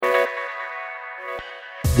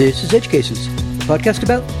This is Edge Cases, a podcast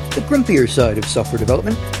about the grumpier side of software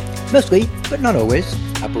development, mostly, but not always,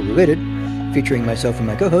 Apple-related, featuring myself and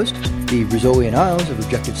my co-host, the Rizzolian Isles of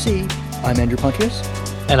Objective-C. I'm Andrew Pontius.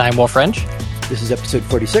 And I'm Wolf French. This is episode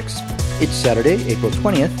 46. It's Saturday, April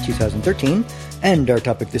 20th, 2013, and our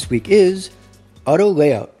topic this week is auto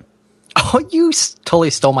layout. Oh, you totally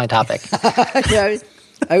stole my topic. Yeah,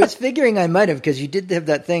 I was figuring I might have, because you did have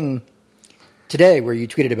that thing today where you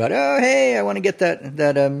tweeted about, oh, hey, I want to get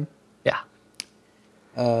that yeah.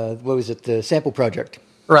 What was it, the sample project.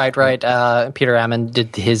 Right. Peter Ammon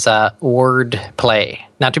did his word play,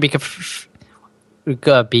 not to be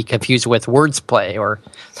confused with words play. Or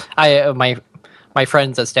my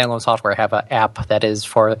friends at Standalone Software have an app that is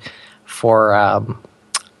for the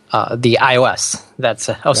iOS. That's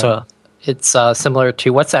also right. It's similar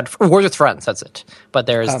to what's that? Words with Friends. That's it. But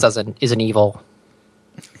theirs isn't evil.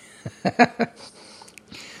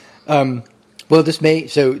 Well, this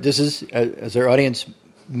is, as our audience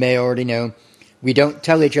may already know, we don't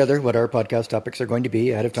tell each other what our podcast topics are going to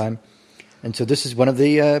be ahead of time. And so this is one of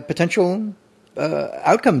the potential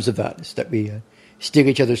outcomes of that, is that we steal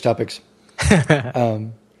each other's topics.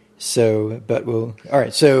 All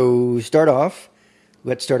right, so let's start off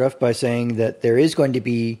by saying that there is going to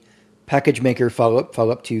be Package Maker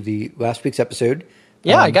follow-up to the last week's episode.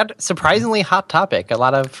 Yeah, I got a surprisingly hot topic. A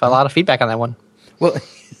lot of feedback on that one. Well,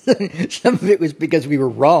 some of it was because we were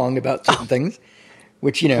wrong about certain things,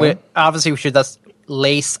 which, obviously we should thus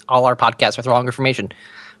lace all our podcasts with wrong information,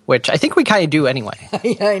 which I think we kind of do anyway.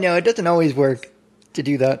 Yeah, I know. It doesn't always work to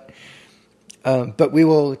do that. But we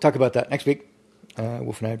will talk about that next week.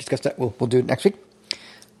 Wolf and I have discussed that. We'll do it next week.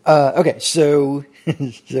 Okay, so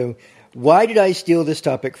why did I steal this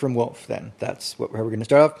topic from Wolf, then? That's how we're going to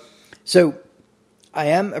start off. So I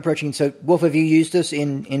am approaching... So, Wolf, have you used this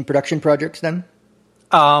in production projects, then?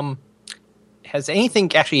 Has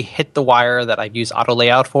anything actually hit the wire that I'd use auto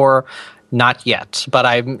layout for? Not yet, but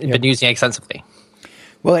I've been using it extensively.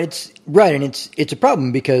 Well, it's right, and it's a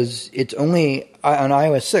problem because it's only on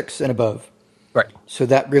iOS 6 and above. Right. So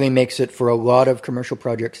that really makes it, for a lot of commercial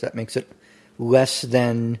projects, that makes it less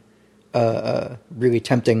than really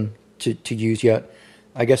tempting to use yet.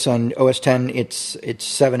 I guess on OS 10 it's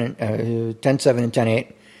 10.7 and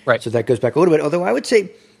 10.8. Right. So that goes back a little bit. Although I would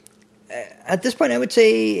say, at this point, I would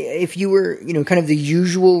say if you were, kind of the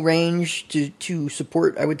usual range to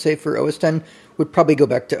support, I would say for OS 10 would probably go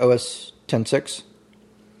back to OS 10.6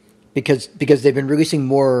 because they've been releasing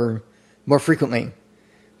more frequently,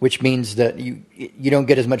 which means that you don't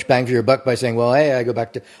get as much bang for your buck by saying, well, hey, I go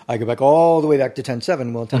back all the way back to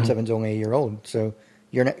 10.7. Well, 10.7 is only a year old, so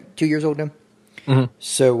you're not 2 years old now. Mm-hmm.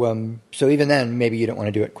 So even then, maybe you don't want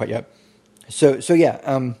to do it quite yet. So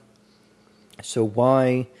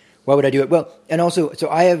why would I do it? Well, and also, so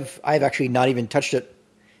I have actually not even touched it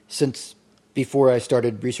since before I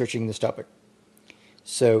started researching this topic.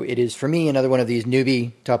 So it is, for me, another one of these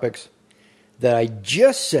newbie topics that I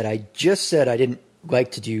just said I didn't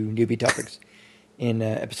like to do newbie topics in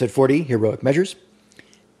episode 40, Heroic Measures.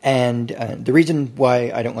 And the reason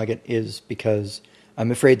why I don't like it is because I'm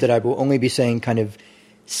afraid that I will only be saying kind of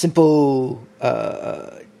simple,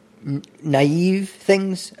 naive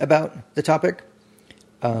things about the topic.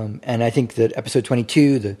 And I think that episode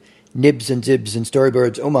 22, the nibs and zibs and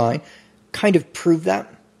storyboards, oh my, kind of proved that,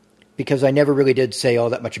 because I never really did say all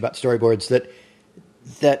that much about storyboards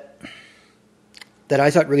that I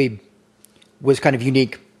thought really was kind of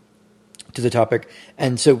unique to the topic.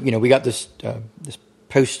 And so, we got this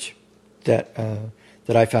post that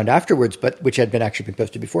I found afterwards, but which had actually been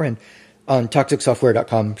posted beforehand on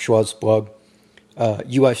toxicsoftware.com, Schwa's blog,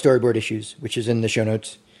 UI storyboard issues, which is in the show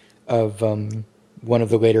notes of one of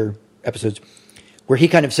the later episodes, where he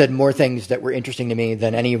kind of said more things that were interesting to me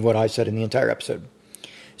than any of what I said in the entire episode.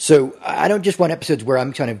 So I don't just want episodes where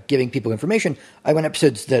I'm kind of giving people information. I want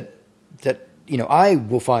episodes that I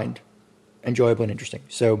will find enjoyable and interesting.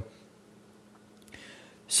 So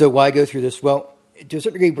why go through this? Well, to a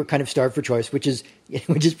certain degree, we're kind of starved for choice, which is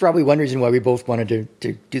probably one reason why we both wanted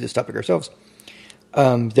to do this topic ourselves.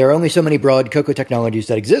 There are only so many broad Cocoa technologies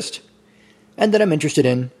that exist and that I'm interested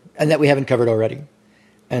in and that we haven't covered already.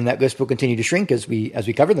 And that list will continue to shrink as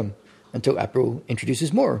we cover them until Apple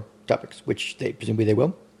introduces more topics, which presumably they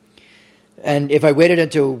will. And if I waited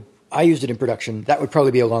until I used it in production, that would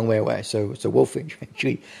probably be a long way away. So Wolf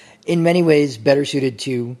actually, in many ways, better suited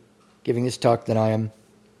to giving this talk than I am.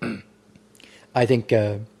 I think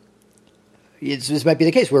this might be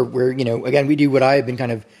the case where again, we do what I have been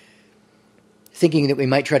kind of thinking that we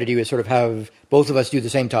might try to do, is sort of have both of us do the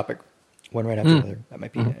same topic, one right after the other. That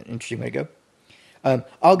might be an interesting way to go.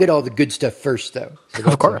 I'll get all the good stuff first, though. So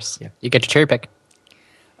of course. Yeah. You get your cherry pick.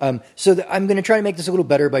 So I'm going to try to make this a little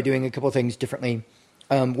better by doing a couple of things differently.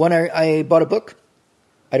 One, I bought a book.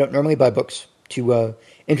 I don't normally buy books to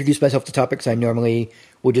introduce myself to topics. I normally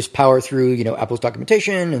will just power through, Apple's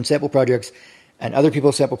documentation and sample projects and other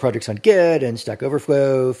people's sample projects on Git and Stack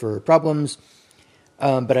Overflow for problems.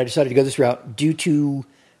 But I decided to go this route due to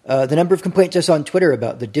the number of complaints I saw on Twitter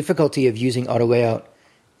about the difficulty of using auto layout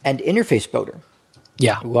and interface builder.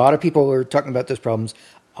 Yeah. A lot of people are talking about those problems.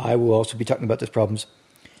 I will also be talking about those problems.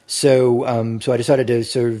 So I decided to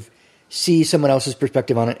sort of see someone else's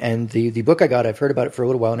perspective on it. And the book I got, I've heard about it for a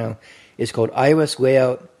little while now, is called iOS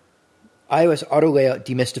Auto Layout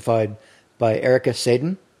Demystified by Erica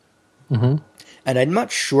Sadin. Mm-hmm. And I'm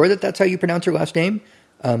not sure that that's how you pronounce her last name.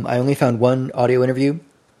 I only found one audio interview,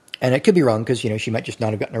 and it could be wrong because, she might just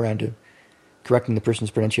not have gotten around to correcting the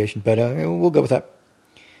person's pronunciation, but we'll go with that.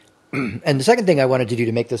 And the second thing I wanted to do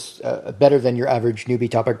to make this better than your average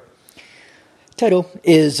newbie topic title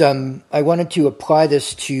is I wanted to apply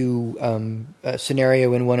this to a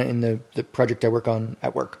scenario in the project I work on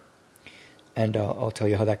at work. And I'll tell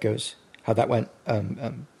you how that goes, how that went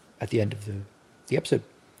at the end of the episode.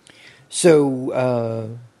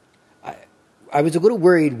 So I was a little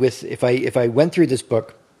worried with if I went through this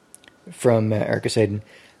book from Erica Sadin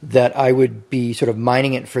that I would be sort of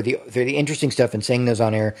mining it for the interesting stuff and saying those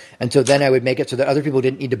on air, and so then I would make it so that other people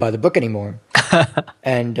didn't need to buy the book anymore.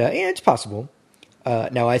 And it's possible.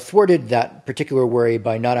 Now I thwarted that particular worry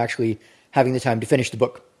by not actually having the time to finish the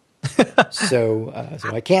book. So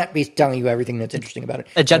I can't be telling you everything that's interesting about it.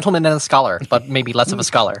 A gentleman and a scholar, but maybe less of a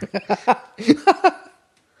scholar.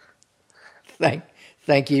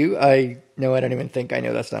 Thank you. I don't even think I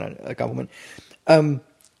know that's not a compliment.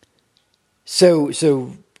 So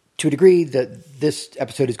to a degree that this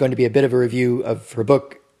episode is going to be a bit of a review of her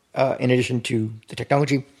book, in addition to the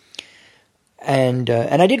technology. And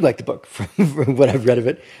I did like the book from what I've read of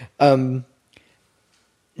it.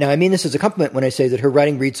 Now I mean this as a compliment when I say that her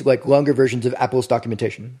writing reads like longer versions of Apple's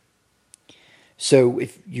documentation. So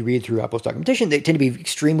if you read through Apple's documentation, they tend to be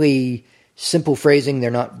extremely simple phrasing. They're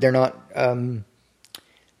not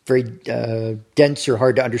very dense or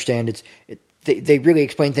hard to understand. They really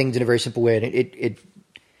explain things in a very simple way, and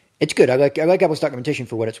it's good. I like Apple's documentation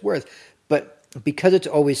for what it's worth, but because it's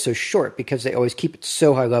always so short, because they always keep it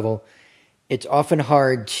so high level, it's often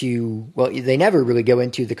hard to. Well, they never really go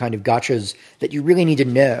into the kind of gotchas that you really need to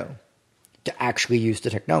know to actually use the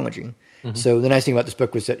technology. Mm-hmm. So the nice thing about this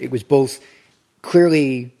book was that it was both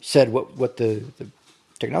clearly said what the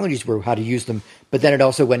technologies were, how to use them, but then it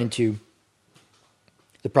also went into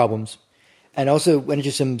the problems, and also went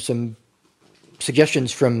into some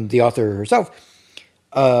suggestions from the author herself,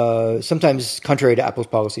 sometimes contrary to Apple's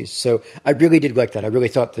policies. So I really did like that. I really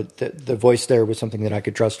thought that the voice there was something that I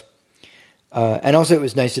could trust. And also it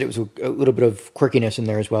was nice that it was a little bit of quirkiness in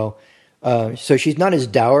there as well. So she's not as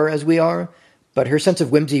dour as we are, but her sense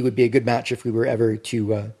of whimsy would be a good match if we were ever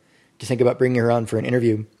to think about bringing her on for an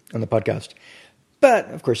interview on the podcast. But,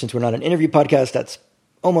 of course, since we're not an interview podcast, that's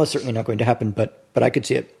almost certainly not going to happen, but I could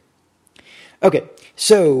see it. Okay,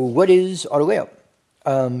 so what is auto layout?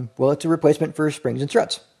 Well, it's a replacement for springs and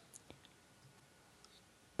struts.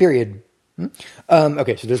 Period.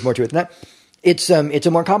 Okay, so there's more to it than that. It's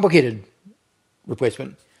a more complicated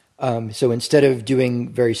replacement. So instead of doing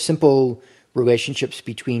very simple relationships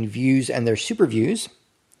between views and their superviews,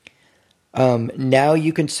 now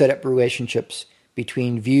you can set up relationships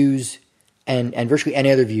between views and virtually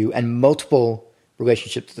any other view and multiple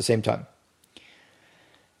relationships at the same time.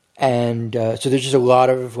 And so there's just a lot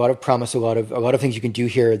of promise, a lot of things you can do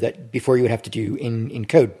here that before you would have to do in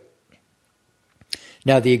code.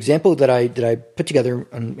 Now, the example that I put together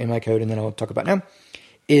in my code, and then I'll talk about now,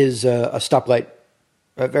 is a stoplight,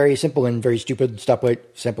 a very simple and very stupid stoplight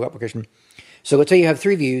sample application. So let's say you have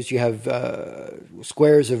three views. You have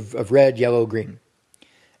squares of red, yellow, green.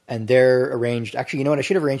 And they're arranged. Actually, you know what? I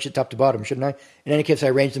should have arranged it top to bottom, shouldn't I? In any case, I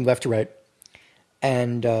arranged them left to right.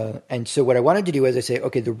 And so what I wanted to do is I say,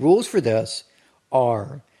 okay, the rules for this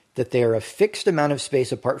are that they are a fixed amount of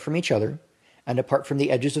space apart from each other and apart from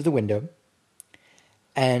the edges of the window.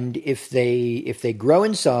 And if they grow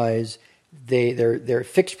in size, they're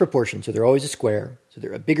fixed proportions. So they're always a square. So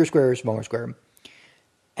they're a bigger square or a smaller square.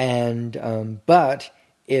 And but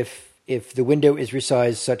if the window is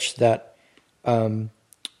resized such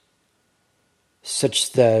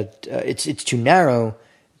that it's too narrow,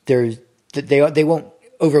 they won't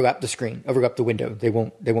overlap the screen, overlap the window. They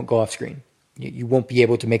won't go off screen. You won't be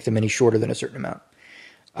able to make them any shorter than a certain amount.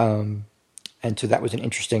 And so that was an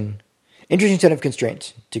interesting set of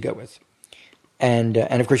constraints to go with. And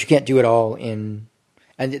of course you can't do it all and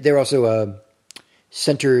they're also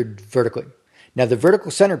centered vertically. Now, the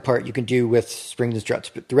vertical centered part you can do with springs and struts,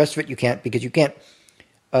 but the rest of it you can't, because you can't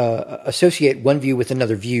associate one view with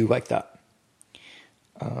another view like that.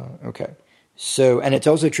 Okay. So, and it's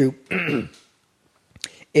also true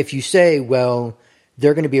if you say, well,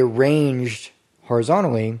 they're going to be arranged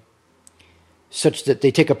horizontally such that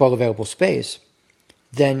they take up all available space,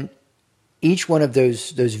 then each one of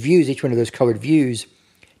those views, each one of those colored views,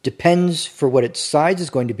 depends for what its size is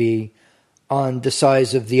going to be on the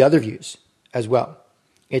size of the other views as well.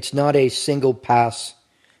 It's not a single pass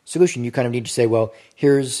solution. You kind of need to say, well,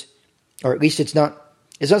 here's, or at least it's not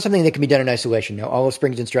something that can be done in isolation. Now, all of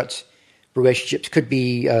springs and struts relationships could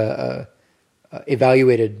be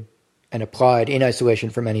evaluated and applied in isolation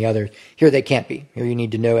from any others. Here they can't be. Here you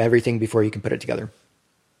need to know everything before you can put it together.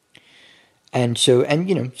 And so,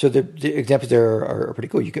 so the examples there are pretty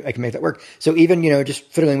cool. I can make that work. So even, just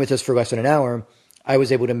fiddling with this for less than an hour, I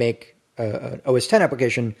was able to make an OS X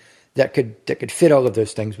application that could fit all of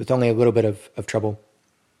those things with only a little bit of trouble.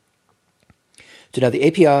 So now the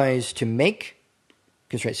APIs to make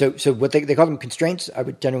constraints. So what they call them constraints, I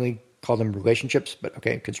would generally call them relationships, but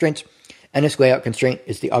okay, constraints. NSLayout constraint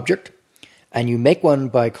is the object. And you make one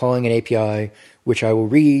by calling an API, which I will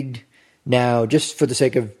read now just for the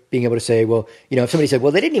sake of being able to say, well, if somebody said,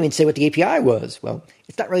 well, they didn't even say what the API was. Well,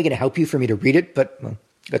 it's not really going to help you for me to read it, but well,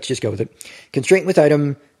 let's just go with it. Constraint with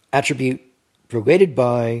item, attribute, related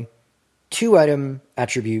by, to item,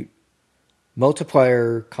 attribute,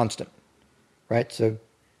 multiplier, constant. Right? So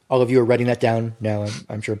all of you are writing that down now,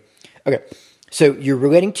 I'm sure. Okay. So you're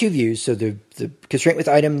relating two views. So the constraint with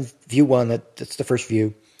item, view one, that's the first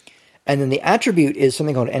view. And then the attribute is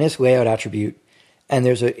something called NSLayout attribute. And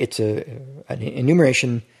it's an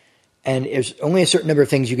enumeration, and there's only a certain number of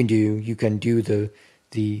things you can do. You can do the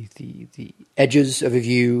edges of a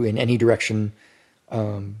view in any direction.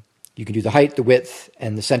 You can do the height, the width,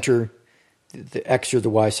 and the center, the X or the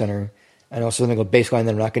Y center, and also something called baseline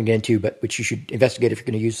that I'm not going to get into, but which you should investigate if you're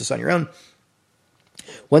going to use this on your own.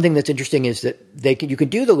 One thing that's interesting is that you can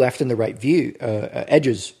do the left and the right view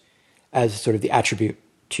edges as sort of the attribute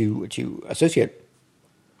to associate.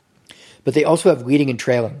 But they also have leading and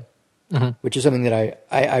trailing, which is something that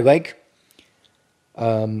I like.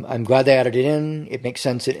 I'm glad they added it in. It makes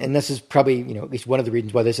sense. And this is probably, at least one of the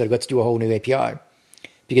reasons why they said, let's do a whole new API.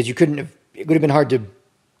 Because it would have been hard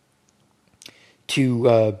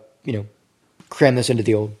to cram this into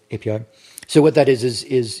the old API. So what that is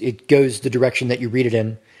it goes the direction that you read it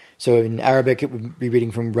in. So in Arabic, it would be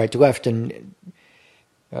reading from right to left, and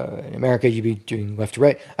in America, you'd be doing left to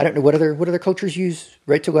right. I don't know what other cultures use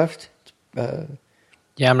right to left.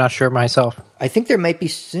 Yeah, I'm not sure myself. I think there might be.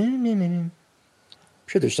 I'm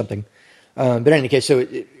sure there's something, but in any case, so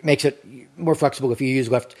it makes it more flexible. If you use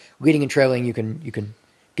left leading and trailing, you can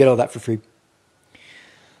get all that for free.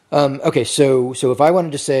 Okay, so if I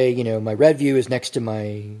wanted to say, my red view is next to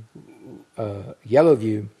my yellow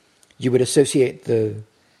view, you would associate the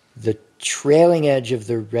trailing edge of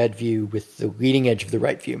the red view with the leading edge of the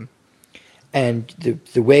right view. And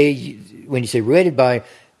the way when you say related by,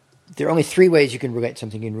 there are only three ways you can relate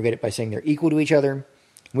something. You can relate it by saying they're equal to each other,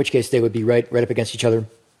 in which case they would be right up against each other.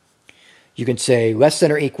 You can say less than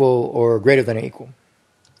or equal or greater than or equal.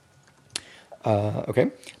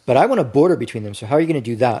 Okay, but I want a border between them. So how are you going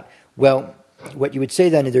to do that? Well, what you would say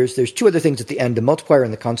then is there's two other things at the end: the multiplier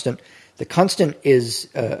and the constant. The constant is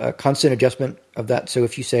a constant adjustment of that. So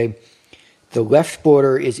if you say the left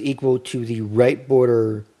border is equal to the right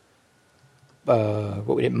border,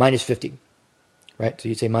 minus 50, right? So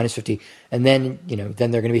you'd say minus 50, and then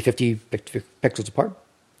then they're going to be 50 pixels apart.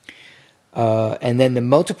 And then the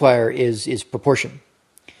multiplier is proportion.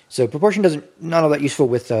 So proportion not all that useful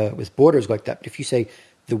with borders like that. But if you say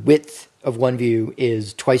the width of one view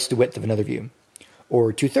is twice the width of another view,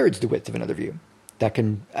 or 2/3 the width of another view,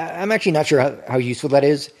 I'm actually not sure how useful that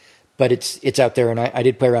is, but it's out there, and I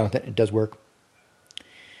did play around with it. It does work.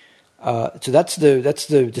 So that's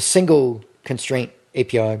the single constraint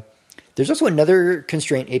API. There's also another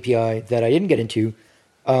constraint API that I didn't get into.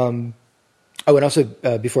 And also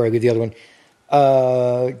before I leave the other one,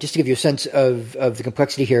 just to give you a sense of the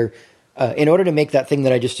complexity here, in order to make that thing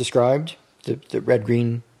that I just described, the red,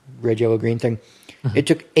 yellow, green thing, it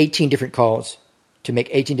took 18 different calls to make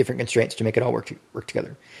 18 different constraints to make it all work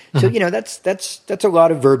together. So that's a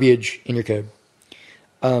lot of verbiage in your code.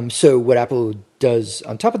 So what Apple does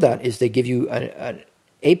on top of that is they give you an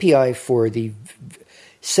API for the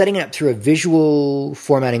setting it up through a visual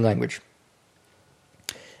formatting language.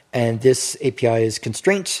 And this API is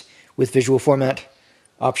constraints with visual format,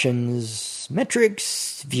 options,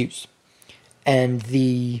 metrics, views. And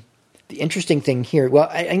the interesting thing here, well,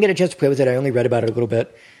 I didn't get a chance to play with it. I only read about it a little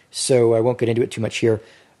bit. so I won't get into it too much here.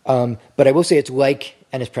 But I will say it's like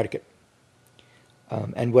NSPredicate.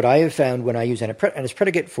 And what I have found when I use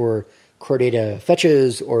NSPredicate for core data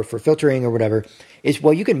fetches or for filtering or whatever is,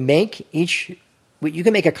 well, you can make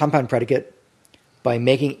a compound predicate by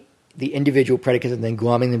making the individual predicates and then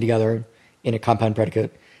glomming them together in a compound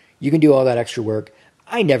predicate. You can do all that extra work.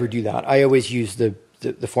 I never do that. I always use the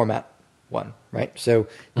format one, right? So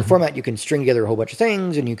the format, you can string together a whole bunch of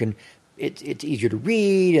things, and it's easier to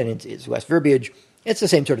read, and it's less verbiage. It's the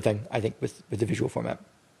same sort of thing, I think, with the visual format.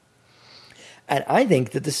 And I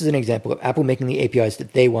think that this is an example of Apple making the APIs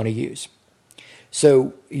that they want to use.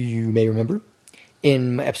 So you may remember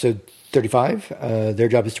in episode 35, their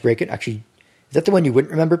job is to break it. Actually, is that the one you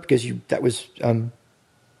wouldn't remember because that was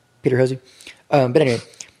Peter Hosey? But anyway,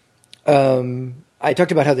 I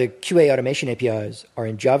talked about how the QA automation APIs are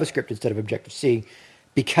in JavaScript instead of Objective-C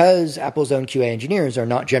because Apple's own QA engineers are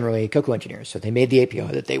not generally Cocoa engineers. So they made the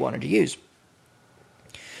API that they wanted to use.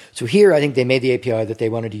 So here, I think they made the API that they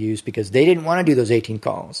wanted to use because they didn't want to do those 18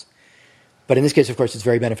 calls. But in this case, of course, it's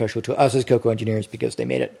very beneficial to us as Cocoa engineers because they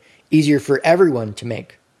made it easier for everyone to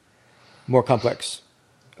make more complex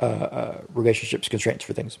relationships, constraints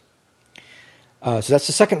for things. So that's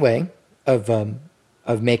the second way of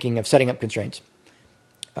setting up constraints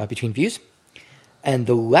between views. And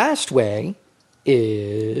the last way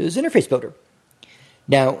is Interface Builder.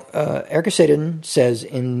 Now, Erica Sadin says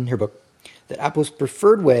in her book that Apple's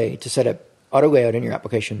preferred way to set up auto layout in your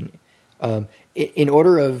application in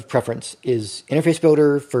order of preference is Interface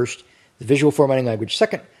Builder first, the visual formatting language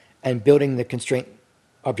second, and building the constraint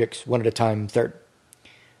objects one at a time third.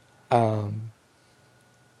 But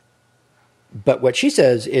what she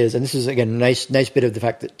says is, and this is again a nice bit of the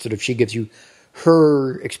fact that sort of she gives you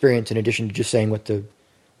her experience in addition to just saying what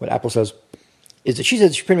Apple says, is that she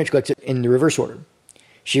says she pretty much likes it in the reverse order.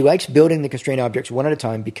 She likes building the constraint objects one at a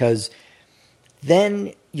time because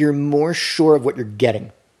then you're more sure of what you're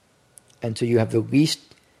getting. And so you have the least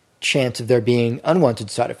chance of there being unwanted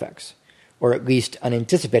side effects, or at least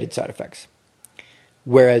unanticipated side effects.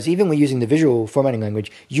 Whereas even when using the visual formatting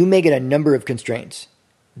language, you may get a number of constraints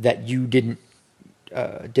that you didn't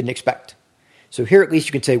expect. So here at least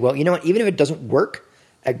you can say, well, you know what, even if it doesn't work,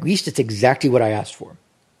 at least it's exactly what I asked for.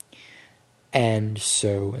 And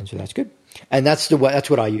so that's good. And that's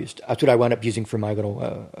what I used. That's what I wound up using for my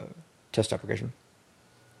little test application.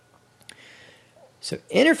 So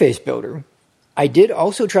Interface Builder, I did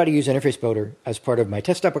also try to use Interface Builder as part of my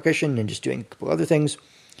test application and just doing a couple other things.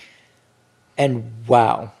 And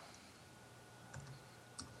wow,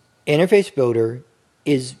 Interface Builder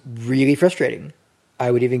is really frustrating.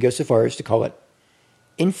 I would even go so far as to call it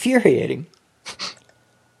infuriating.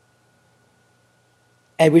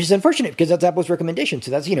 And which is unfortunate because that's Apple's recommendation.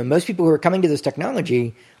 So that's, most people who are coming to this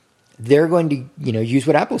technology, they're going to, use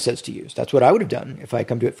what Apple says to use. That's what I would have done if I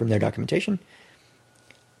come to it from their documentation.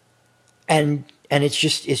 And it's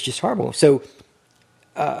just horrible. So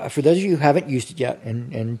for those of you who haven't used it yet,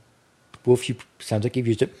 and Wolf, you sounds like you've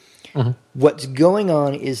used it. Mm-hmm. What's going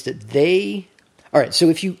on is that all right. So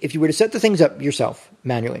if you were to set the things up yourself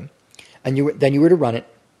manually, and then you were to run it,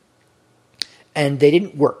 and they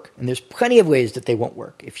didn't work, and there's plenty of ways that they won't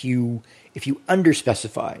work. If you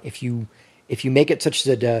underspecify, if you make it such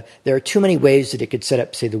that there are too many ways that it could set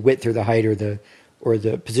up, say, the width or the height or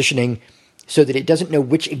the positioning, so that it doesn't know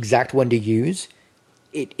which exact one to use,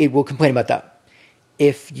 it will complain about that.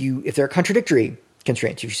 If there are contradictory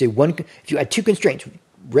constraints, if you add two constraints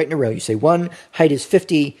right in a row, you say one, height is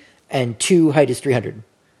 50 and two, height is 300,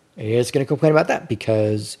 it's going to complain about that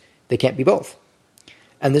because they can't be both.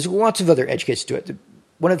 And there's lots of other edge cases to it.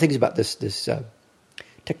 One of the things about this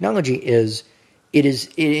technology is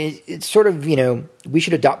it's sort of, we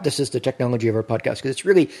should adopt this as the technology of our podcast because it's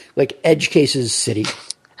really like edge cases city.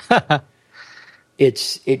 They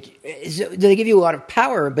give you a lot of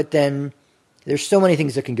power, but then there's so many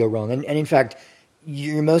things that can go wrong. And in fact,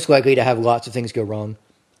 you're most likely to have lots of things go wrong,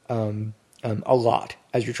 a lot,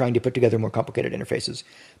 as you're trying to put together more complicated interfaces,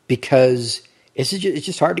 because it's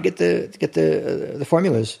just hard to get the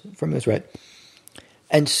formulas right.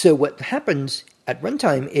 And so what happens at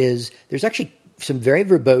runtime is there's actually some very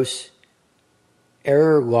verbose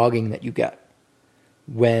error logging that you get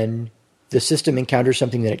when the system encounters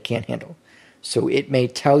something that it can't handle. So it may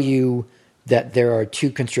tell you that there are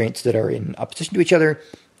two constraints that are in opposition to each other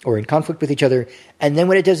or in conflict with each other. And then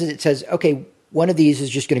what it does is it says, okay, one of these is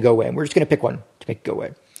just going to go away, and we're just going to pick one to make it go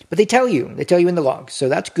away. But they tell you in the logs, so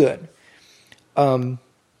that's good.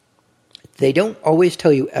 They don't always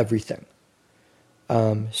tell you everything.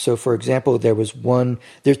 So for example, there was one,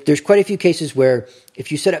 there's quite a few cases where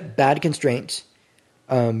if you set up bad constraints,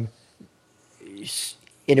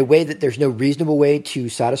 in a way that there's no reasonable way to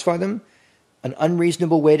satisfy them. An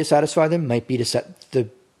unreasonable way to satisfy them might be to set the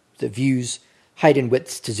view's height and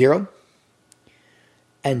width to 0.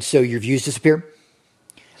 And so your views disappear.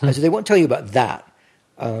 And so they won't tell you about that.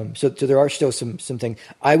 So there are still some things.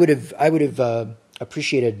 I would have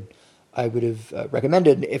appreciated, I would have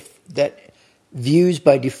recommended if that views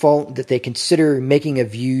by default, that they consider making a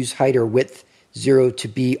view's height or width 0 to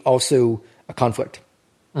be also a conflict.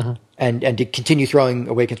 And to continue throwing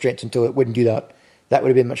away constraints until it wouldn't do that. That would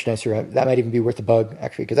have been much nicer. That might even be worth a bug,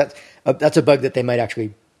 actually, because that's a bug that they might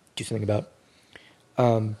actually do something about.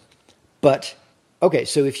 But okay,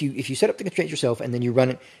 so if you set up the constraints yourself and then you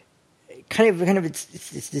run it, kind of it's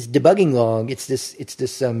this debugging log. It's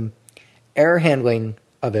this error handling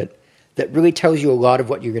of it that really tells you a lot of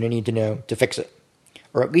what you're going to need to know to fix it,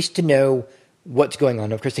 or at least to know what's going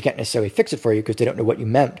on. Of course, they can't necessarily fix it for you because they don't know what you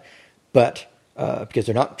meant, but because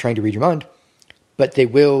they're not trying to read your mind. But they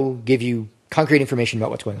will give you concrete information about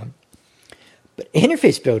what's going on. But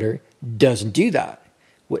Interface Builder doesn't do that.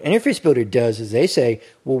 What Interface Builder does is they say,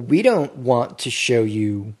 well, we don't want to show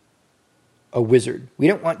you a wizard. We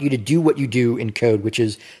don't want you to do what you do in code, which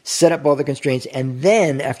is set up all the constraints, and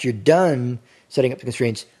then after you're done setting up the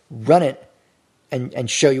constraints, run it and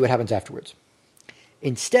show you what happens afterwards.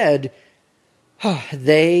 Instead,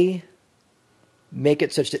 they make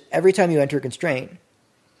it such that every time you enter a constraint,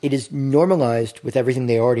 it is normalized with everything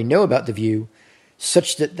they already know about the view,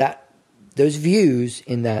 such that those views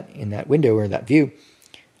in that window or that view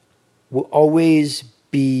will always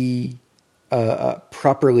be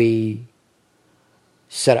properly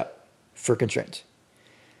set up for constraints.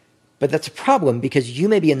 But that's a problem because you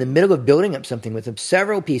may be in the middle of building up something with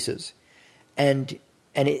several pieces, and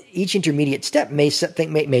each intermediate step may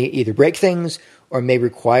either break things or may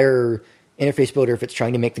require Interface Builder, if it's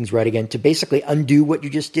trying to make things right again, to basically undo what you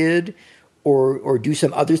just did or do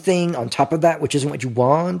some other thing on top of that, which isn't what you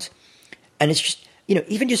want. And it's just,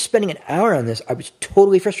 even just spending an hour on this, I was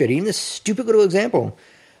totally frustrated. Even this stupid little example,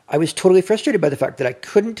 I was totally frustrated by the fact that I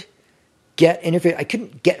couldn't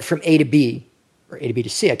get from A to B or A to B to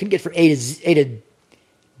C. I couldn't get from A to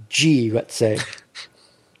G, let's say.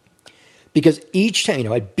 Because each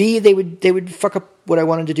time, at B, they would fuck up what I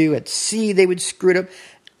wanted to do. At C, they would screw it up.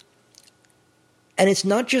 And it's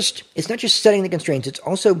not just setting the constraints. It's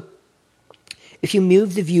also, if you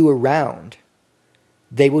move the view around,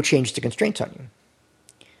 they will change the constraints on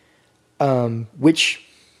you.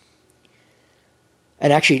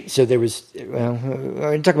 And actually, so there was, well, I'm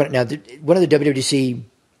going to talk about it now. One of the WWDC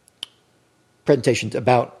presentations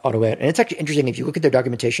about AutoEd, and it's actually interesting if you look at their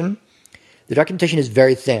documentation. The documentation is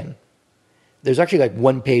very thin. There's actually like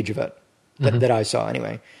one page of it that I saw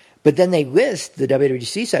anyway. But then they list the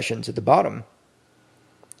WWDC sessions at the bottom,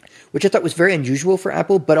 which I thought was very unusual for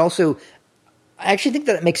Apple, but also I actually think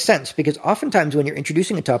that it makes sense because oftentimes when you're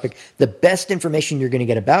introducing a topic, the best information you're going to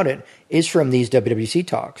get about it is from these WWDC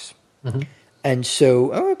talks. And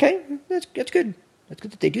so, okay, that's good. That's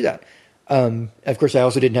good that they do that. Of course, I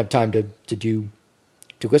also didn't have time to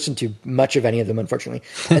listen to much of any of them, unfortunately.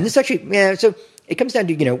 And this actually, so it comes down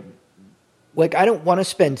to, I don't want to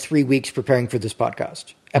spend 3 weeks preparing for this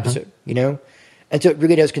podcast episode, and so it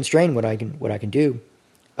really does constrain what I can do.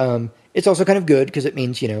 It's also kind of good because it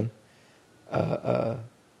means, you're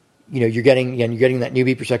getting that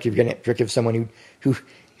newbie perspective. You're getting that perspective of someone who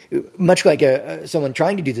much like someone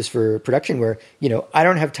trying to do this for production, where I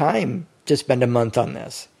don't have time to spend a month on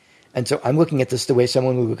this, and so I'm looking at this the way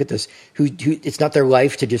someone would look at this, who it's not their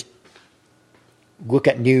life to just look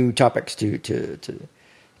at new topics to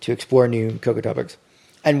explore new Cocoa topics,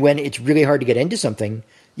 and when it's really hard to get into something,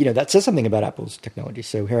 that says something about Apple's technology.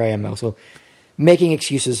 So here I am also making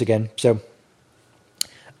excuses again. So,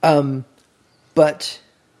 I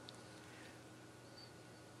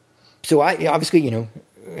obviously,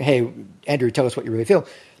 hey, Andrew, tell us what you really feel.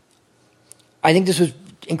 I think this was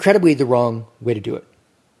incredibly the wrong way to do it.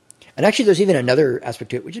 And actually, there's even another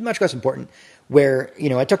aspect to it, which is much less important, where,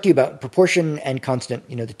 I talked to you about proportion and constant,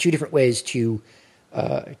 the two different ways to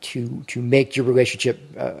make your relationship,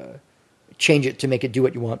 change it to make it do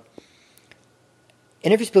what you want.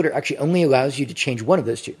 Interface Builder actually only allows you to change one of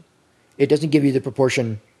those two. It doesn't give you the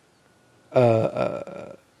proportion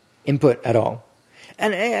input at all.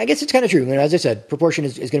 And I guess it's kind of true. And as I said, proportion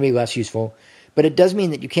is going to be less useful. But it does mean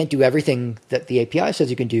that you can't do everything that the API says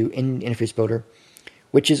you can do in Interface Builder,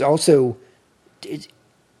 which is also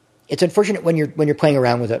it's unfortunate when you're playing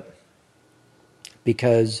around with it,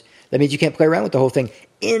 because that means you can't play around with the whole thing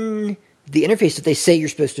in the interface that they say you're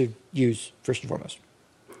supposed to use first and foremost.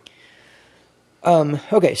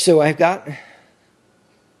 Okay, so I've got,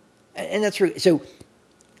 and that's really, so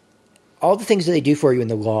all the things that they do for you in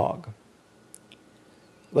the log.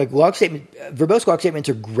 Like log statement, verbose log statements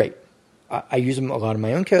are great. I use them a lot in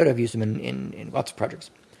my own code. I've used them in lots of projects.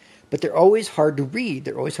 But they're always hard to read.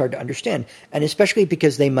 They're always hard to understand. And especially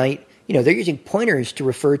because they might, they're using pointers to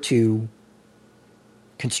refer to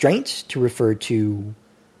constraints, to refer to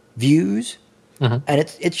views. And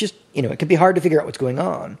it's just, it can be hard to figure out what's going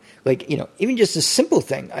on. Like, even just a simple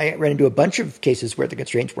thing. I ran into a bunch of cases where the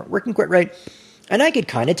constraints weren't working quite right. And I could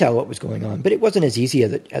kind of tell what was going on, but it wasn't as easy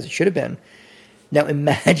as it should have been. Now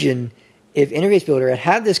imagine if Interface Builder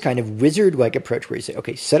had this kind of wizard-like approach where you say,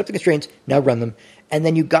 okay, set up the constraints, now run them, and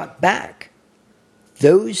then you got back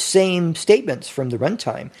those same statements from the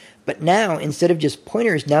runtime. But now, instead of just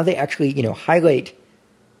pointers, now they actually, highlight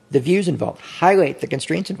the views involved, highlight the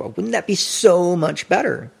constraints involved. Wouldn't that be so much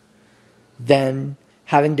better than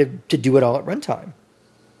having to do it all at runtime?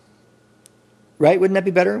 Right? Wouldn't that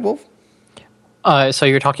be better, Wolf? So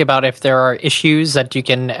you're talking about if there are issues that you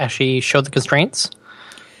can actually show the constraints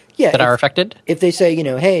that are affected? If they say,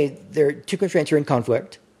 hey, there are two constraints are in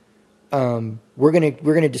conflict, we're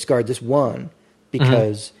gonna discard this one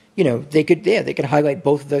because they could highlight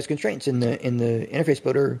both of those constraints in the interface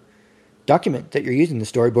builder document that you're using, the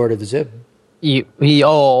storyboard or the zib.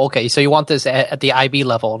 Okay. So you want this at the IB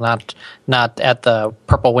level, not at the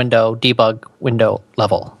purple window debug window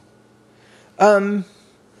level.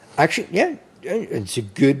 Actually, yeah, it's a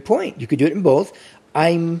good point. You could do it in both.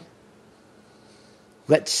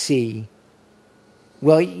 Let's see.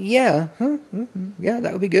 Well, yeah, yeah,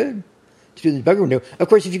 that would be good to do it in the debugger window. Of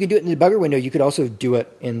course, if you could do it in the debugger window, you could also do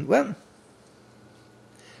it in,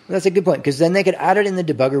 that's a good point, because then they could add it in the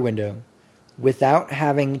debugger window without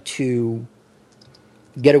having to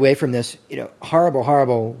get away from this,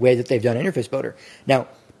 horrible way that they've done Interface Builder. Now,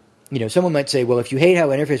 someone might say, well, if you hate how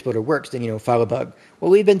Interface Builder works, then, file a bug.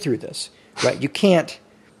 Well, we've been through this, right? You can't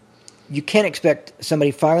expect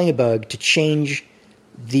somebody filing a bug to change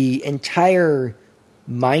the entire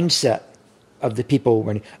mindset of the people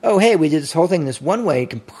running. Oh, hey, we did this whole thing this one way,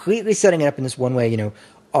 completely setting it up in this one way,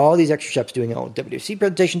 all these extra steps, doing all WWDC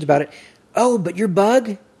presentations about it. Oh, but your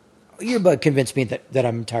bug convinced me that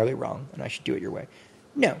I'm entirely wrong and I should do it your way.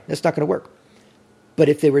 No, that's not going to work. But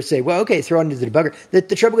if they were to say, well, okay, throw it into the debugger.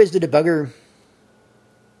 The trouble is the debugger,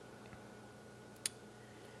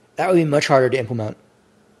 that would be much harder to implement,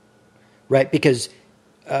 right? Because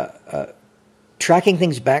tracking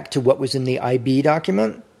things back to what was in the IB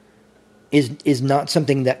document is not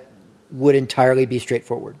something that would entirely be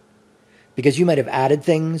straightforward. Because you might have added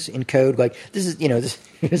things in code, like this is, this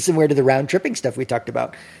is similar to the round tripping stuff we talked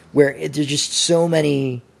about, where there's just so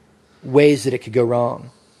many ways that it could go wrong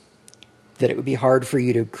that it would be hard for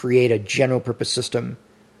you to create a general purpose system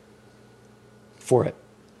for it.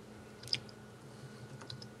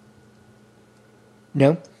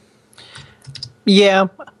 No? Yeah.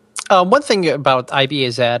 One thing about IB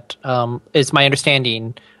is that, is my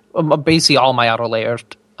understanding, basically all my auto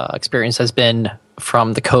layout experience has been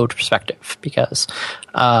from the code perspective, because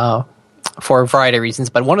for a variety of reasons,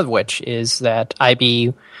 but one of which is that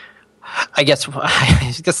IB, I guess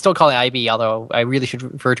I still call it IB, although I really should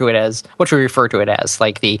refer to it as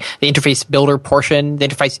like the interface builder portion, the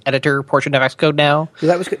interface editor portion of Xcode now. So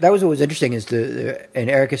that was what was interesting is in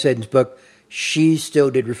Erica Saden's book, she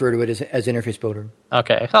still did refer to it as interface builder.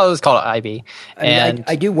 Okay, I'll just call it IB. And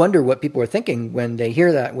I do wonder what people are thinking when they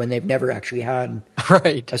hear that, when they've never actually had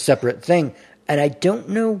a separate thing. And I don't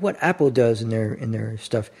know what Apple does in their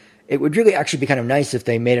stuff. It would really actually be kind of nice if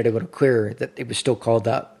they made it a little clearer that it was still called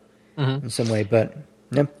that in some way. But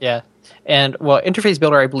no. Yeah, and Interface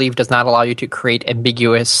Builder, I believe, does not allow you to create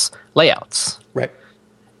ambiguous layouts. Right.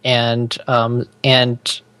 And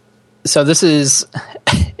so this is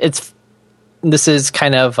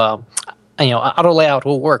kind of auto layout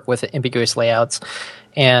will work with ambiguous layouts,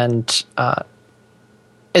 and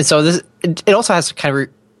so this it also has to kind of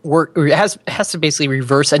has to basically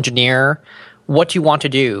reverse engineer what you want to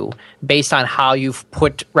do based on how you've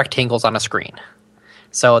put rectangles on a screen.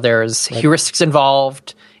 So there's heuristics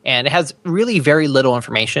involved, and it has really very little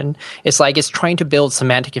information. It's like it's trying to build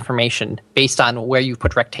semantic information based on where you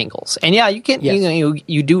put rectangles. And yeah, you can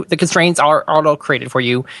you do the constraints are auto created for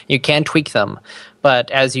you. You can tweak them, but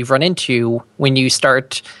as you've run into, when you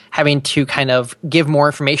start having to kind of give more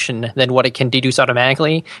information than what it can deduce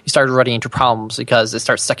automatically, you start running into problems because it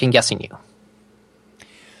starts second guessing you.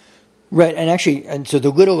 Right, and so the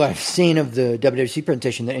little I've seen of the WWDC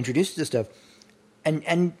presentation that introduces this stuff,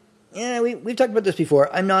 and yeah, we've talked about this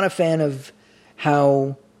before. I'm not a fan of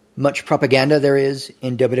how much propaganda there is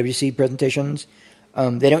in WWDC presentations.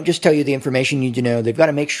 They don't just tell you the information you need to know. They've got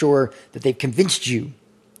to make sure that they've convinced you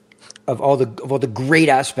of all the great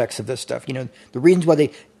aspects of this stuff. You know, the reasons why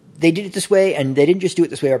they did it this way, and they didn't just do it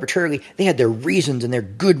this way arbitrarily. They had their reasons, and they're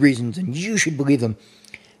good reasons, and you should believe them.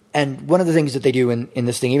 And one of the things that they do in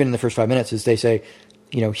this thing, even in the first 5 minutes, is they say,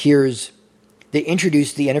 you know, they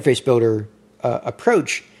introduce the interface builder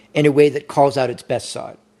approach in a way that calls out its best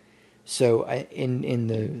side. So in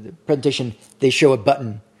the presentation, they show a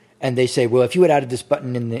button, and they say, well, if you had added this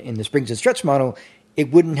button in the springs and struts model, it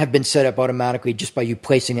wouldn't have been set up automatically just by you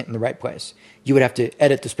placing it in the right place. You would have to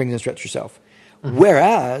edit the springs and struts yourself. Mm-hmm.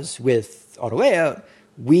 Whereas with auto layout,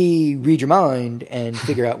 we read your mind and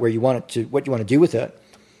figure out where you want it to, what you want to do with it.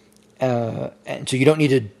 And so you don't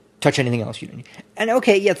need to touch anything else. And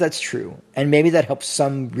okay, yes, that's true. And maybe that helps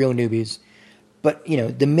some real newbies. But, you know,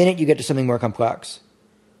 the minute you get to something more complex,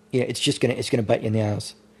 you know, it's gonna bite you in the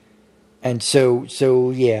ass. And so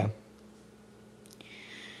yeah.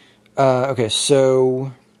 Okay,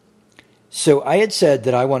 so I had said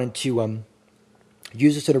that I wanted to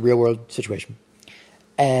use this in a real world situation,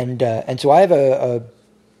 and so I have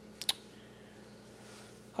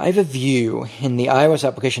a view in the iOS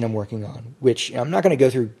application I'm working on, which I'm not going to go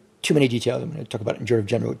through too many details. I'm going to talk about it in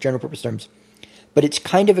general purpose terms, but it's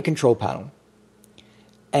kind of a control panel,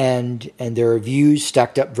 and there are views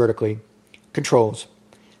stacked up vertically, controls,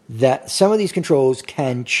 that some of these controls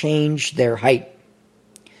can change their height.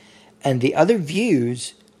 And the other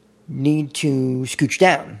views need to scooch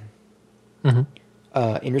down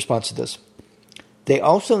in response to this. They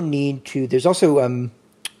also need to. There's also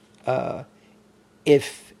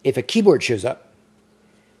if a keyboard shows up,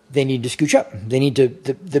 they need to scooch up. They need to.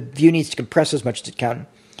 The view needs to compress as much as it can.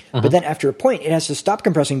 But then after a point, it has to stop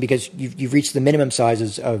compressing because you've reached the minimum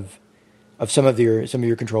sizes of some of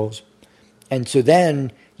your controls, and so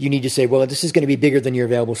then you need to say, well, this is going to be bigger than your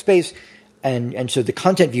available space. And so the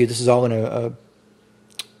content view, this is all in a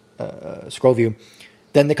scroll view,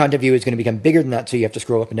 then the content view is going to become bigger than that, so you have to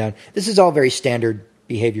scroll up and down. This is all very standard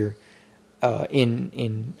behavior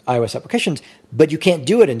in iOS applications, but you can't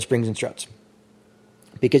do it in springs and struts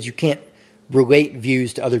because you can't relate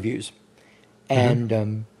views to other views.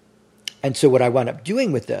 And so what I wound up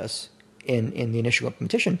doing with this in the initial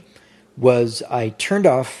implementation was I turned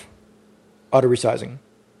off auto resizing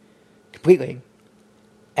completely.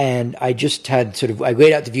 And I just had I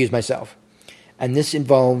laid out the views myself. And this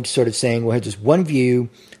involved sort of saying, well, I have this one view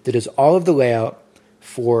that is all of the layout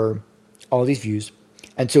for all these views.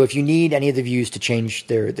 And so if you need any of the views to change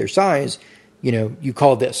their size, you know, you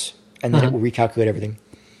call this, and then it will recalculate everything.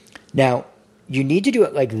 Now, you need to do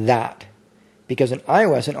it like that, because in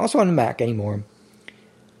iOS, and also on Mac anymore,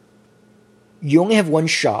 you only have one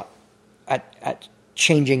shot at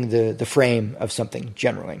changing the frame of something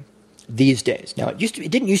generally. These days. Now, it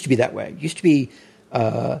didn't used to be that way. It used to be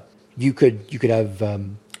you could have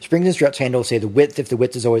springs and struts handle, say, the width, if the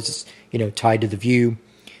width is always, you know, tied to the view,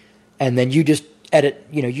 and then you just edit,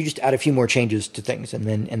 you know, you just add a few more changes to things, and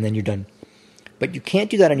then you're done. But you can't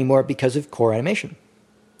do that anymore because of core animation.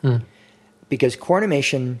 Because core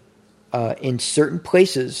animation in certain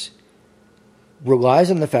places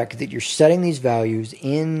relies on the fact that you're setting these values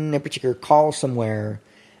in a particular call somewhere,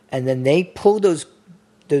 and then they pull those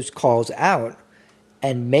calls out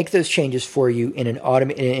and make those changes for you in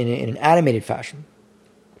an animated fashion.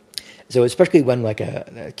 So especially when like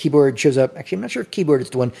a keyboard shows up. Actually, I'm not sure if keyboard is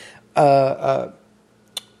the one.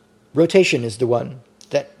 Rotation is the one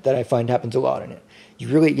that I find happens a lot in it. You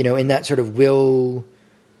really, you know, in that sort of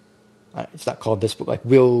it's not called this, but like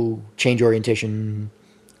will change orientation,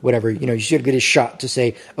 whatever. You know, you should get a shot to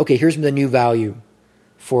say, okay, here's the new value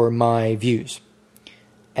for my views.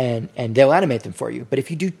 And they'll animate them for you. But if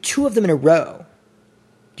you do two of them in a row,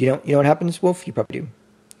 you know what happens, Wolf? You probably do.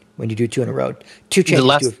 When you do two in a row, two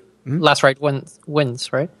changes. Last right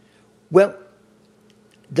wins, right? Well,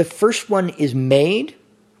 the first one is made,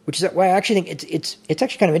 which is why I actually think it's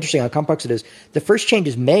actually kind of interesting how complex it is. The first change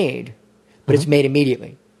is made, but it's made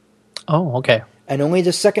immediately. Oh, okay. And only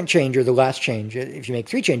the second change or the last change, if you make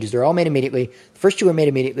three changes, they're all made immediately. The first two are made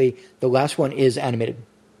immediately. The last one is animated.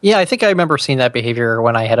 Yeah, I think I remember seeing that behavior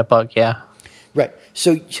when I had a bug, yeah. Right.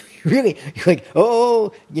 So really, you're like,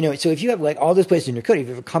 oh, you know, so if you have like all those places in your code, if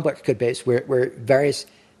you have a complex code base where various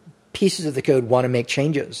pieces of the code want to make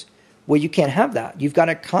changes, well, you can't have that. You've got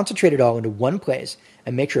to concentrate it all into one place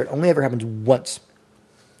and make sure it only ever happens once.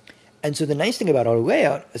 And so the nice thing about auto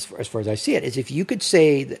layout, as far as I see it, is if you could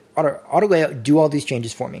say that auto layout, do all these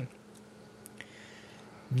changes for me,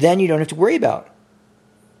 then you don't have to worry about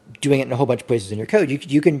doing it in a whole bunch of places in your code.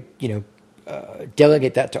 You can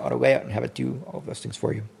delegate that to auto layout and have it do all of those things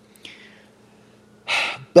for you.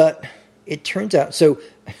 But it turns out, so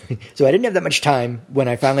I didn't have that much time when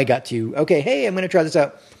I finally got to, okay, hey, I'm going to try this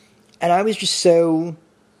out. And I was just so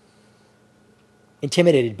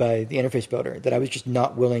intimidated by the interface builder that I was just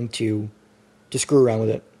not willing to screw around with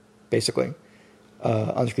it, basically,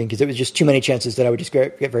 on the screen, because it was just too many chances that I would just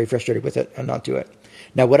get very frustrated with it and not do it.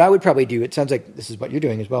 Now, what I would probably do, it sounds like this is what you're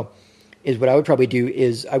doing as well, is what I would probably do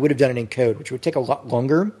is I would have done it in code, which would take a lot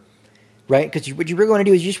longer, right? Because what you really want to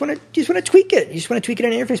do is you just want to tweak it. You just want to tweak it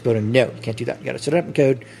in an interface builder. No, you can't do that. You got to set it up in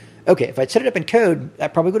code. Okay, if I'd set it up in code,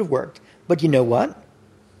 that probably would have worked. But you know what?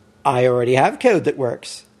 I already have code that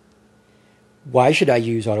works. Why should I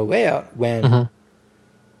use auto layout when,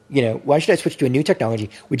 why should I switch to a new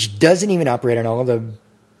technology which doesn't even operate on all of the,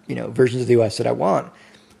 versions of the OS that I want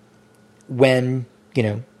when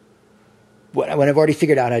I've already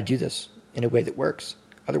figured out how to do this in a way that works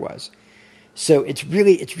otherwise. So it's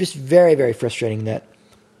just very, very frustrating that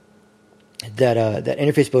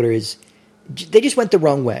interface builder they just went the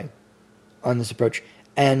wrong way on this approach.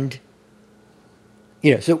 And,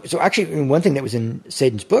 so actually one thing that was in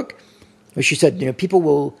Sadin's book was she said, people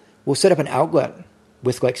will set up an outlet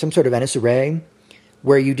with like some sort of NS array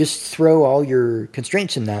where you just throw all your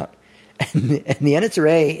constraints in that. And the NS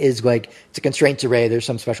array is like, it's a constraints array. There's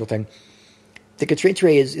some special thing. The constraints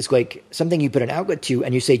array is like something you put an outlet to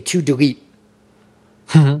and you say to delete.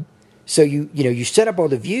 So you set up all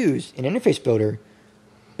the views in Interface Builder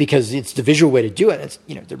because it's the visual way to do it.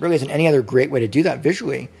 There really isn't any other great way to do that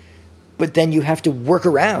visually. But then you have to work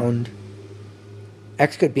around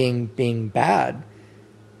Xcode being bad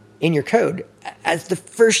in your code as the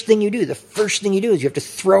first thing you do. The first thing you do is you have to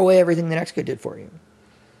throw away everything that Xcode did for you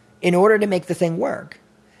in order to make the thing work.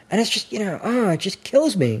 And it's just, it just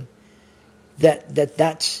kills me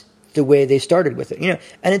that's the way they started with it.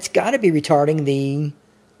 And it's got to be retarding the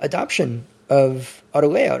adoption of auto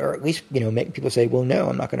layout, or at least making people say, well, no,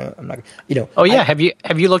 I'm not gonna. Oh yeah, have you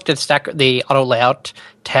looked at the auto layout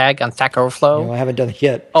tag on Stack Overflow? No, I haven't done it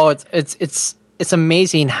yet. Oh, it's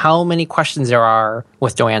amazing how many questions there are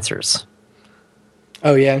with no answers.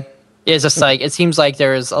 Oh yeah, it's just like it seems like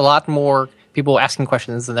there's a lot more people asking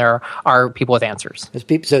questions than there are people with answers.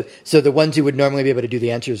 So the ones who would normally be able to do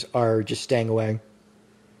the answers are just staying away.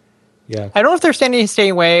 Yeah, I don't know if they're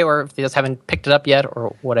staying away or if they just haven't picked it up yet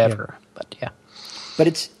or whatever. Yeah. But yeah, but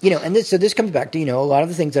it's and this comes back to a lot of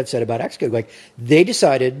the things I've said about Xcode. Like they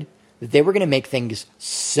decided that they were going to make things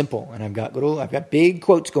simple, and I've got big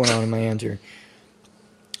quotes going on in my hands here.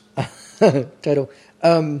 Title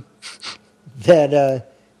that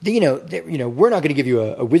we're not going to give you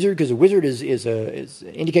a wizard because a wizard is an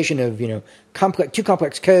indication of too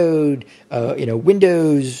complex code,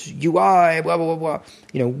 Windows UI, blah blah blah blah.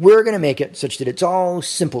 We're going to make it such that it's all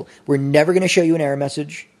simple. We're never going to show you an error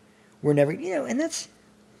message. We're never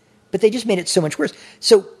but they just made it so much worse.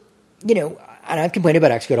 So and I've complained about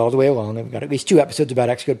Xcode all the way along. I've got at least 2 episodes about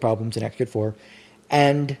Xcode problems in Xcode 4,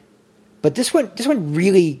 but this one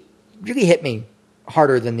really hit me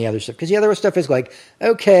harder than the other stuff, because the other stuff is like,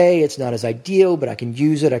 okay, it's not as ideal, but I can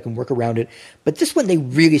use it, I can work around it. But this one, they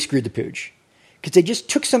really screwed the pooch, because they just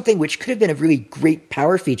took something which could have been a really great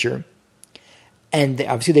power feature, and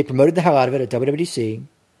they promoted the hell out of it at WWDC,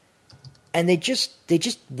 and they just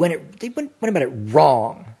went about it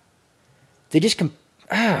wrong. They just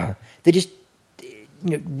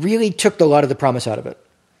really took a lot of the promise out of it,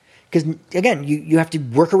 because again, you have to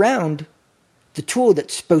work around the tool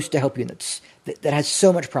that's supposed to help you, and that has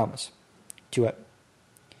so much promise to it.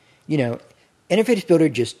 Interface Builder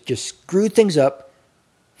just screwed things up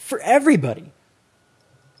for everybody.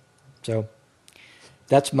 So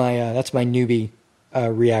that's my newbie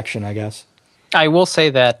reaction, I guess. I will say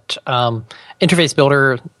that Interface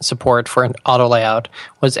Builder support for an auto layout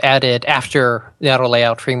was added after the auto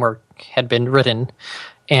layout framework had been written,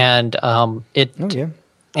 and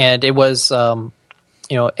it was.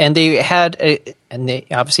 And they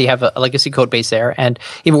obviously have a legacy code base there, and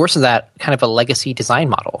even worse than that, kind of a legacy design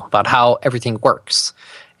model about how everything works.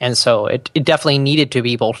 And so it definitely needed to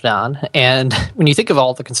be bolted on. And when you think of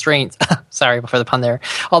all the constraints, sorry for the pun there,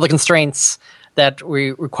 all the constraints that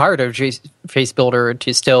we required of Interface Builder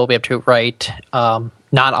to still be able to write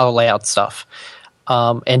non-auto layout stuff.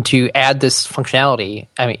 And to add this functionality,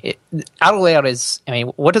 auto layout is,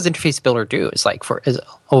 what does Interface Builder do? It's like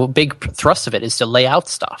a big thrust of it is to lay out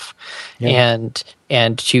stuff, and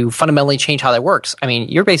to fundamentally change how that works.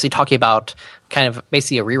 You're basically talking about kind of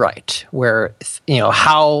basically a rewrite where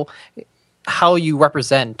how you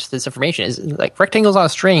represent this information is like rectangles on a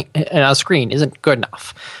screen isn't good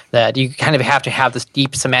enough. That you kind of have to have this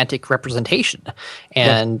deep semantic representation,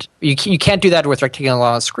 and you can't do that with rectangles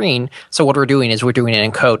on a screen. So what we're doing is we're doing it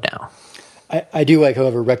in code now. I do like,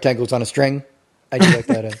 however, rectangles on a string. I do like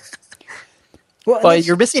that. Well,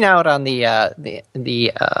 you're missing out on the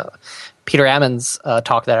Peter Ammons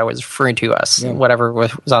talk that I was referring to us, whatever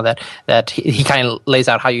was on that he kind of lays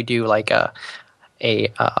out how you do like a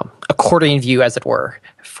accordion view, as it were,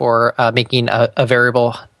 for making a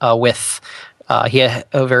variable with a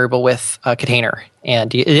variable with a container,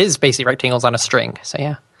 and it is basically rectangles on a string. So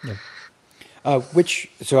yeah.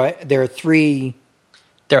 There are three.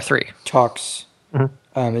 There are three talks.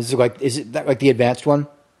 Mm-hmm. Is it that like the advanced one?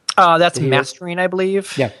 That's mastering, I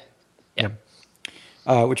believe. Yeah.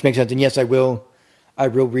 Which makes sense. And yes, I will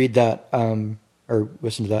read that or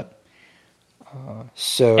listen to that.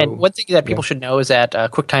 And one thing that people should know is that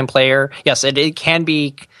QuickTime Player, yes, it can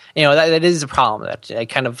be, that is a problem. That I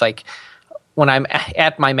kind of like when I'm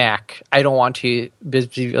at my Mac, I don't want to be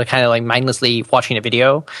kind of like mindlessly watching a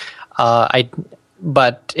video.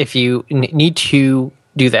 But if you need to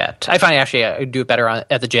do that, I find actually I do it better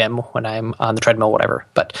at the gym when I'm on the treadmill, whatever.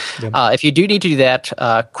 But if you do need to do that,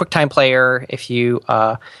 QuickTime Player, if you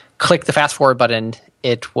click the fast forward button,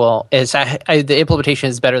 the implementation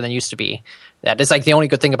is better than it used to be. That is like the only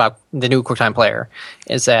good thing about the new QuickTime Player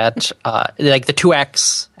is that like the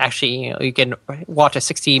 2x actually you can watch a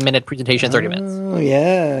 60-minute presentation in 30 minutes. Oh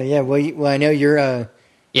yeah. Well, I know you're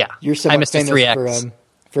you're somewhat I missed a 3x,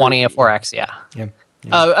 for wanting a 4x. Yeah.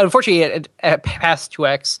 Unfortunately, it past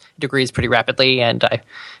 2x degrees pretty rapidly, and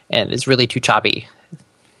it's really too choppy.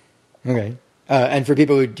 Okay, and for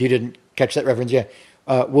people who didn't catch that reference,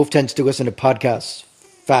 Wolf tends to listen to podcasts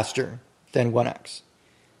faster than 1x.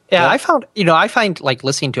 Yeah, I find like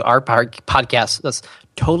listening to our podcast that's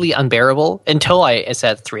totally unbearable until I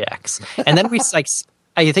said 3x, and then we like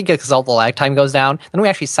I think because all the lag time goes down, then we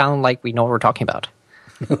actually sound like we know what we're talking about.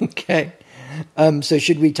 Okay, so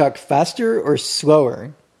should we talk faster or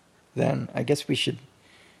slower? Then I guess we should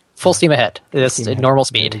full steam ahead. This normal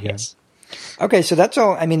speed. Yes. Okay, so that's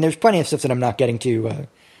all. I mean, there's plenty of stuff that I'm not getting to.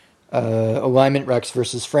 Alignment recs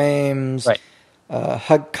versus frames. Right.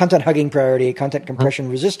 Content hugging priority, content compression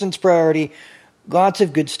resistance priority, lots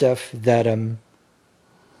of good stuff that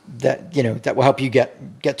that will help you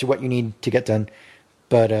get to what you need to get done.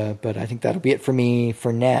 But I think that'll be it for me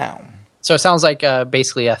for now. So it sounds like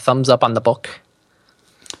basically a thumbs up on the book.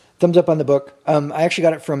 Thumbs up on the book. I actually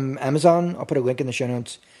got it from Amazon. I'll put a link in the show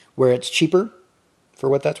notes where it's cheaper for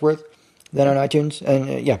what that's worth than on iTunes.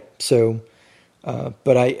 And so.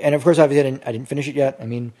 But of course, obviously, I didn't finish it yet. I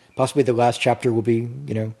mean, possibly the last chapter will be,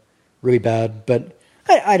 really bad, but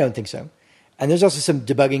I don't think so. And there's also some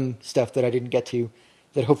debugging stuff that I didn't get to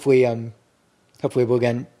that hopefully will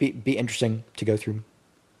again be interesting to go through.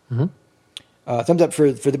 Mm-hmm. Thumbs up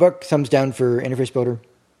for the book. Thumbs down for Interface Builder.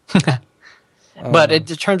 But in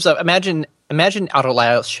terms of imagine auto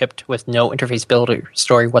layout shipped with no Interface Builder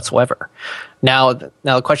story whatsoever. Now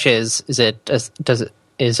the question is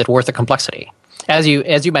it worth the complexity? As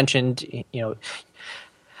you mentioned,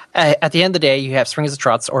 at the end of the day, you have strings of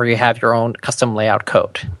struts, or you have your own custom layout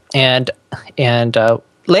code, and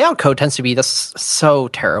layout code tends to be so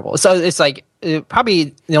terrible. So it's like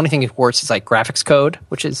probably the only thing worse is like graphics code,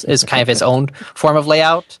 which is kind of its own form of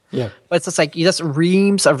layout. Yeah, but it's just like just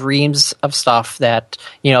reams of stuff that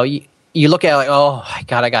you look at like, oh my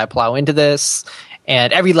god, I gotta plow into this.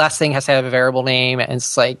 And every last thing has to have a variable name, and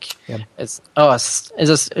it's like it's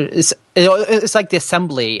like the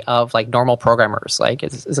assembly of like normal programmers. Like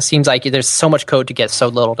it seems like there's so much code to get so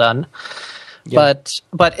little done. Yeah.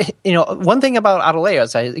 But one thing about AutoLayout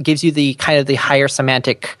is that it gives you the kind of the higher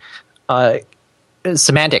semantics of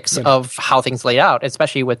how things lay out,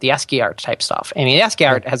 especially with the ASCII art type stuff. I mean, ASCII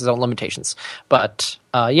art has its own limitations, but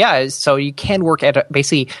so you can work at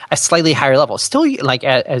basically a slightly higher level. Still, like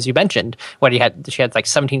as you mentioned, she had like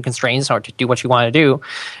 17 constraints in order to do what you want to do,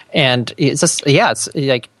 and it's just it's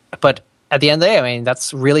like, but at the end of the day, I mean,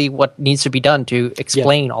 that's really what needs to be done to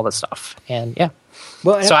explain all this stuff, and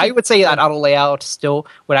Well, so I would say that auto layout still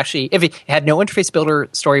would actually, if it had no interface builder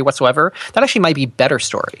story whatsoever, that actually might be better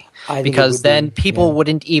story, because then people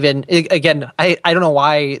wouldn't even. Again, I don't know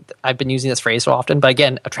why I've been using this phrase so often, but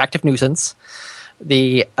again, attractive nuisance.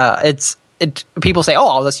 People say,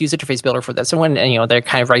 "Oh, let's use interface builder for this," and when they're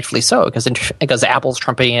kind of rightfully so, because Apple's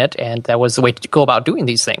trumpeting it, and that was the way to go about doing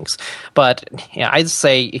these things. But I'd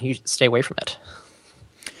say you should stay away from it.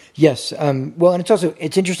 Yes, well, and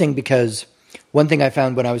it's interesting because. One thing I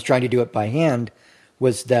found when I was trying to do it by hand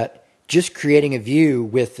was that just creating a view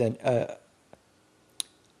with a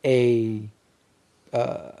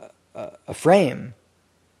frame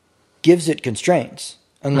gives it constraints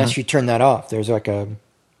unless you turn that off. There's like a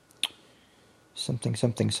something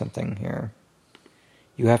here.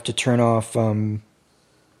 You have to turn off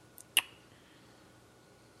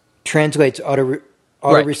translates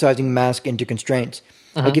auto resizing mask into constraints.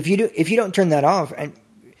 Mm-hmm. Like if you don't turn that off, and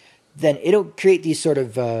then it'll create these sort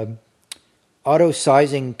of auto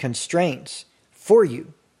sizing constraints for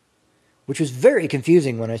you, which was very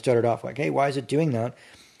confusing when I started off. Like, hey, why is it doing that?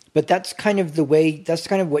 But that's kind of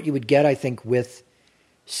what you would get, I think, with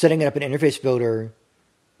setting up an interface builder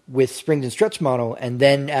with Springs and Struts model, and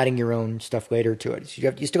then adding your own stuff later to it.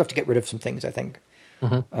 So you still have to get rid of some things, I think.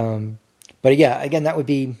 Mm-hmm. But yeah, again, that would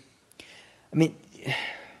be. I mean,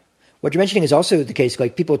 what you're mentioning is also the case.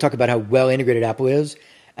 Like, people talk about how well integrated Apple is,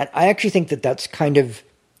 and I actually think that's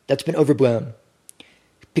been overblown,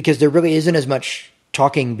 because there really isn't as much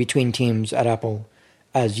talking between teams at Apple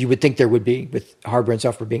as you would think there would be, with hardware and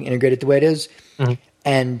software being integrated the way it is. Mm-hmm.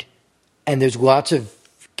 And there's lots of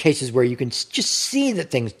cases where you can just see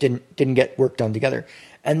that things didn't get worked on together.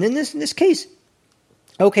 And then in this case,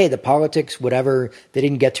 okay, the politics, whatever, they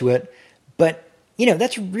didn't get to it, but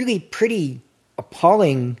that's really pretty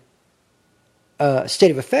appalling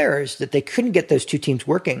state of affairs that they couldn't get those two teams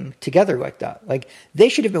working together like that. Like, they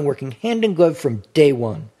should have been working hand in glove from day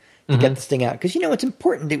one to get this thing out, because it's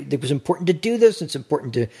important. It was important to do this. It's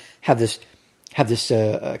important to have this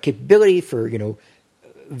capability for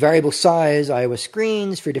variable size iOS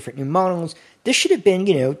screens for different new models. This should have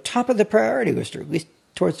been top of the priority list, or at least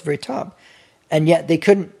towards the very top, and yet they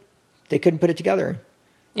couldn't put it together.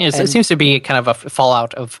 Yes, it seems to be kind of a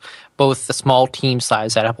fallout of both the small team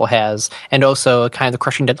size that Apple has and also kind of the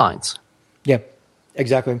crushing deadlines. Yeah,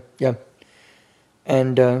 exactly. Yeah,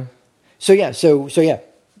 and so yeah.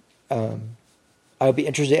 I'll be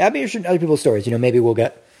interested in other people's stories. Maybe we'll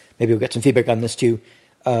get some feedback on this too.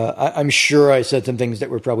 I'm sure I said some things that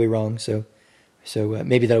were probably wrong. So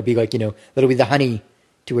maybe that'll be like that'll be the honey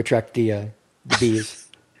to attract the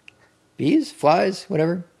bees, flies,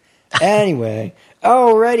 whatever. Anyway,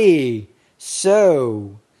 alrighty.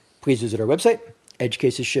 So please visit our website,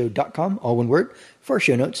 edgecasesshow.com, all one word, for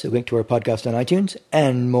show notes, a link to our podcast on iTunes,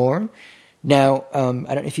 and more. Now, I don't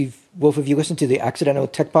know if Wolf, have you listened to the Accidental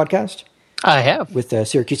Tech Podcast? I have. With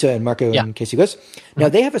Siracusa and Marco and Casey Liss. Now,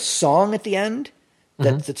 they have a song at the end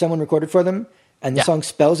that someone recorded for them, and the song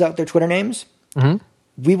spells out their Twitter names. Mm-hmm.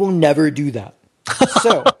 We will never do that.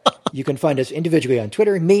 So you can find us individually on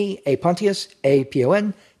Twitter, me, A Pontius,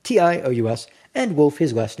 APONTIOUS, and Wolf,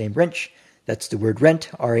 his last name, Wrench. That's the word rent,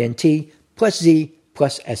 RANT, plus Z,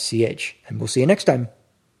 plus SCH. And we'll see you next time.